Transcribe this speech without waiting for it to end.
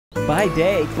By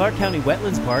day, Clark County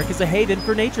Wetlands Park is a haven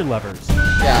for nature lovers.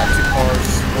 Yeah, 2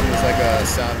 cars. One was like a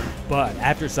Saturn. But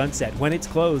after sunset, when it's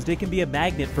closed, it can be a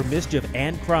magnet for mischief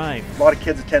and crime. A lot of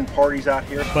kids attend parties out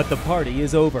here. But the party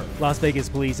is over. Las Vegas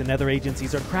police and other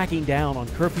agencies are cracking down on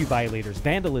curfew violators,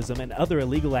 vandalism, and other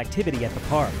illegal activity at the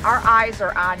park. Our eyes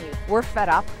are on you. We're fed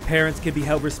up. Parents can be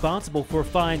held responsible for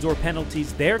fines or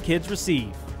penalties their kids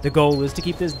receive. The goal is to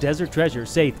keep this desert treasure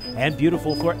safe and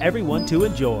beautiful for everyone to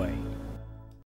enjoy.